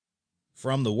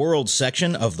From the World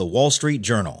section of the Wall Street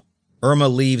Journal, Irma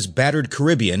leaves battered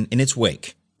Caribbean in its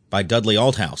wake, by Dudley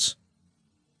Althaus.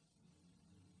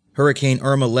 Hurricane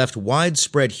Irma left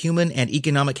widespread human and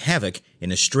economic havoc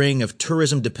in a string of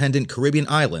tourism-dependent Caribbean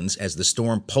islands as the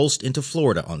storm pulsed into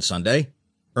Florida on Sunday.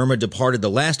 Irma departed the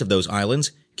last of those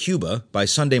islands, Cuba, by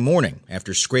Sunday morning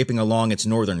after scraping along its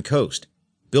northern coast.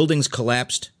 Buildings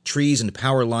collapsed, trees and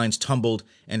power lines tumbled,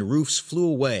 and roofs flew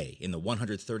away in the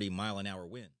 130-mile-an-hour wind.